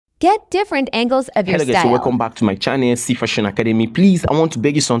Get different angles of your Hello guys, style. so welcome back to my channel, Ceefashion Academy. Please, I want to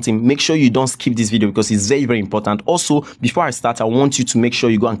beg you something. Make sure you don't skip this video because it's very, very important. Also, before I start, I want you to make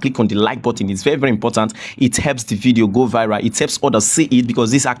sure you go and click on the like button. It's very, very important. It helps the video go viral. It helps others see it because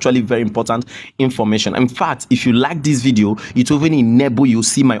this is actually very important information. In fact, if you like this video, it will even enable you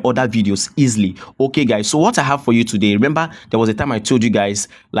see my other videos easily. Okay, guys, so what I have for you today, remember there was a time I told you guys,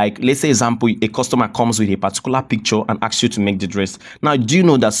 like, let's say example, a customer comes with a particular picture and asks you to make the dress. Now, do you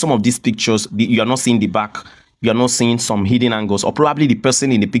know that some of these pictures, you are not seeing the back, you are not seeing some hidden angles, or probably the person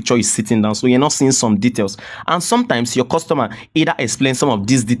in the picture is sitting down, so you're not seeing some details. And sometimes your customer either explains some of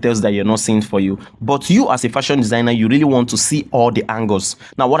these details that you're not seeing for you, but you as a fashion designer, you really want to see all the angles.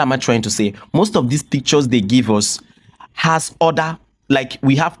 Now, what am I trying to say? Most of these pictures they give us has other, like,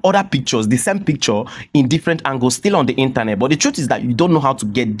 we have other pictures, the same picture in different angles still on the internet, but the truth is that you don't know how to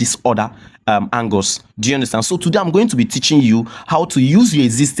get these other angles. Do you understand? So today I'm going to be teaching you how to use your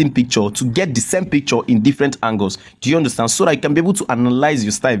existing picture to get the same picture in different angles. Do you understand? So that you can be able to analyze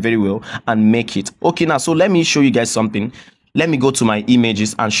your style very well and make it. Okay, now so let me show you guys something. Let me go to my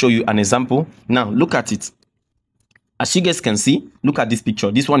images and show you an example. Now look at it. As you guys can see, look at this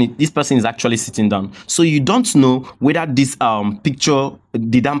picture. This person is actually sitting down. So you don't know whether this picture,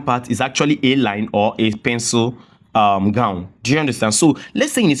 the down part, is actually a line or a pencil gown. Do you understand? So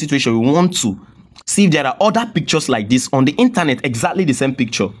let's say in a situation we want to see if there are other pictures like this on the internet, exactly the same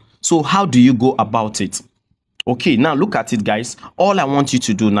picture. So how do you go about it? Okay, now look at it, guys. All I want you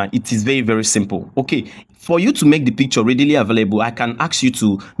to do now, it is very, very simple. Okay, for you to make the picture readily available, I can ask you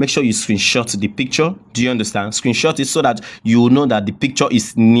to make sure you screenshot the picture. Do you understand? Screenshot it so that you know that the picture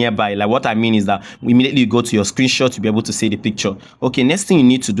is nearby. Like, what I mean is that immediately you go to your screenshot to be able to see the picture. Okay, next thing you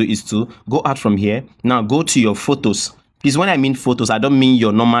need to do is to go out from here. Now go to your photos. Please, when I mean photos, I don't mean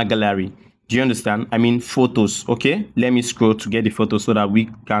your normal gallery. Do you understand? I mean photos. Okay, let me scroll to get the photo so that we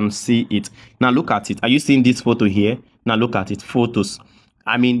can see it. Now look at it. Are you seeing this photo here? Now look at it. Photos.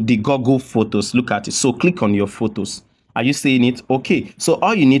 I mean the Google photos. Look at it. So click on your photos. Are you seeing it? Okay, so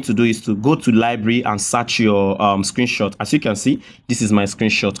all you need to do is to go to library and search your screenshot. As you can see, this is my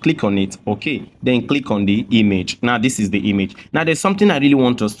screenshot. Click on it. Okay, then click on the image. Now this is the image. Now there's something I really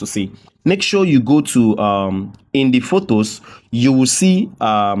want us to see. Make sure you go to in the photos, you will see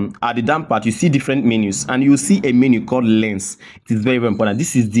at the down part, you see different menus, and you will see a menu called lens. It is very, very important.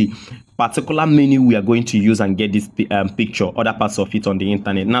 This is the particular menu we are going to use and get this picture, other parts of it on the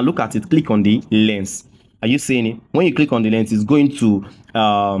internet. Now look at it. Click on the lens. Are you seeing it? When you click on the lens, it's going to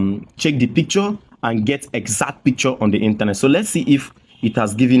check the picture and get exact picture on the internet. So let's see if it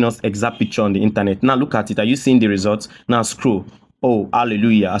has given us exact picture on the internet. Now look at it. Are you seeing the results? Now scroll. Oh,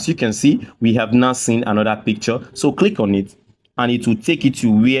 hallelujah. As you can see, we have now seen another picture. So click on it and it will take you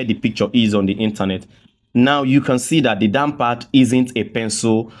to where the picture is on the internet. Now you can see that the down part isn't a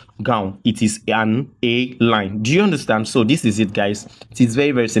pencil gown, it is an A line. Do you understand? So this is it, guys. It is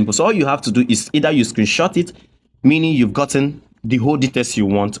very, very simple. So all you have to do is either you screenshot it, meaning you've gotten the whole details you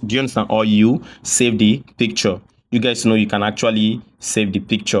want. Do you understand? Or you save the picture. You guys know you can actually save the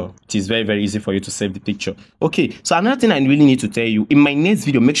picture. It is very, very easy for you to save the picture. Okay, so another thing I really need to tell you, in my next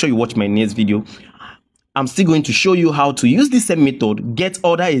video, make sure you watch my next video. I'm still going to show you how to use the same method, get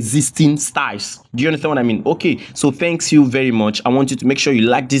other existing styles. Do you understand what I mean? Okay, so thanks you very much. I want you to make sure you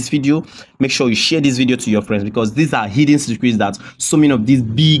like this video. Make sure you share this video to your friends because these are hidden secrets that so many of these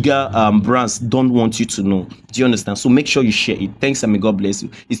bigger brands don't want you to know. Do you understand? So make sure you share it. Thanks and may God bless you.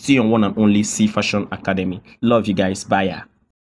 It's still your one and only Ceefashion Academy. Love you guys. Bye.